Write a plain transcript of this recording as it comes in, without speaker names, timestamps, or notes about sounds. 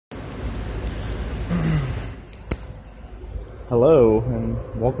Hello, and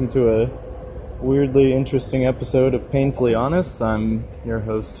welcome to a weirdly interesting episode of Painfully Honest. I'm your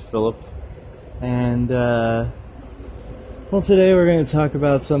host, Philip, and, today we're going to talk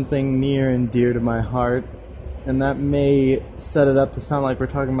about something near and dear to my heart, and that may set it up to sound like we're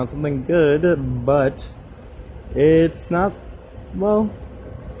talking about something good, but it's not,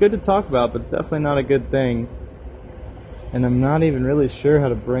 it's good to talk about, but definitely not a good thing. And I'm not even really sure how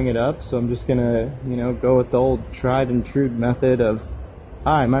to bring it up, so I'm just gonna, go with the old tried and true method of,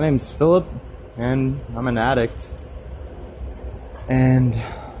 hi, my name's Philip, and I'm an addict, and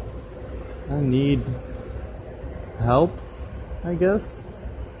I need help, I guess.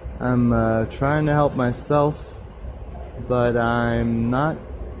 I'm trying to help myself, but I'm not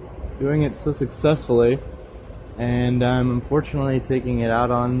doing it so successfully, and I'm unfortunately taking it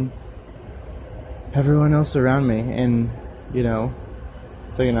out on everyone else around me, and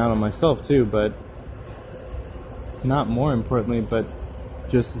taking it out on myself too, but not more importantly, but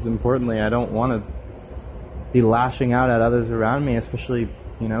just as importantly, I don't want to be lashing out at others around me, especially,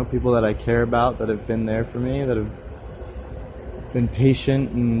 people that I care about, that have been there for me, that have been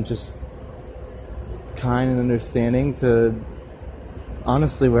patient and just kind and understanding to,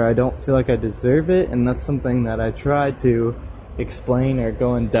 honestly, where I don't feel like I deserve it, and that's something that I tried to explain or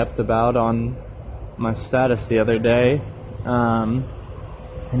go in depth about on my status the other day. I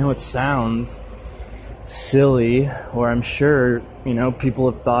know it sounds silly, or I'm sure,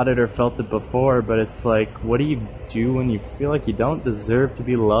 people have thought it or felt it before, but it's like, what do you do when you feel like you don't deserve to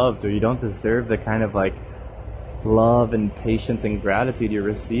be loved, or you don't deserve the kind of love and patience and gratitude you're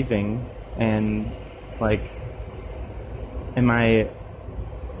receiving? And am I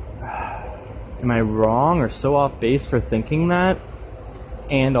wrong or so off base for thinking that?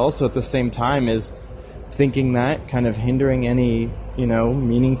 And also at the same time, is thinking that kind of hindering any,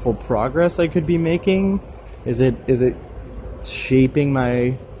 meaningful progress I could be making? Is it shaping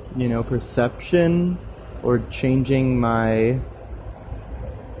my, perception, or changing my,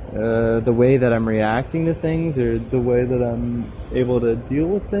 the way that I'm reacting to things, or the way that I'm able to deal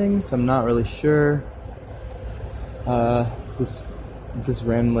with things? I'm not really sure. If this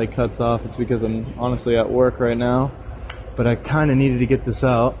randomly cuts off, it's because I'm honestly at work right now, but I kind of needed to get this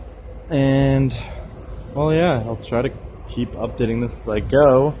out, and I'll try to keep updating this as I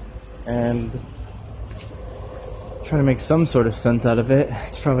go, and try to make some sort of sense out of it.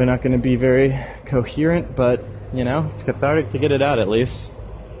 It's probably not going to be very coherent, but, it's cathartic to get it out at least.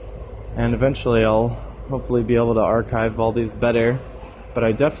 And eventually I'll hopefully be able to archive all these better, but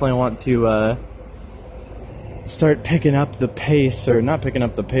I definitely want to start picking up the pace, or not picking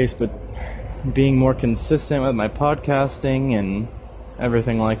up the pace, but being more consistent with my podcasting and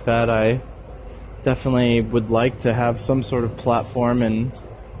everything like that. I definitely would like to have some sort of platform and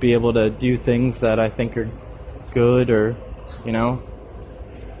be able to do things that I think are good, or,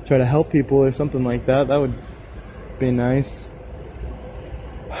 try to help people or something like that. That would be nice.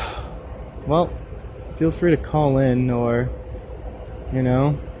 Well, feel free to call in, or,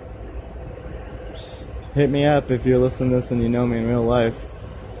 just hit me up if you're listening to this and you know me in real life.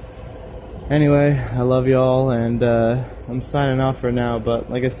 Anyway, I love y'all, and I'm signing off for now,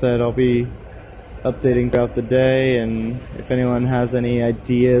 but like I said, I'll be updating throughout the day, and if anyone has any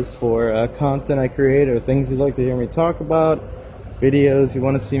ideas for content I create, or things you'd like to hear me talk about, videos you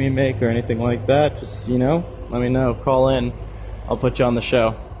want to see me make, or anything like that, just, let me know. Call in. I'll put you on the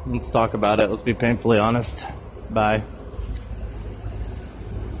show. Let's talk about it. Let's be painfully honest. Bye.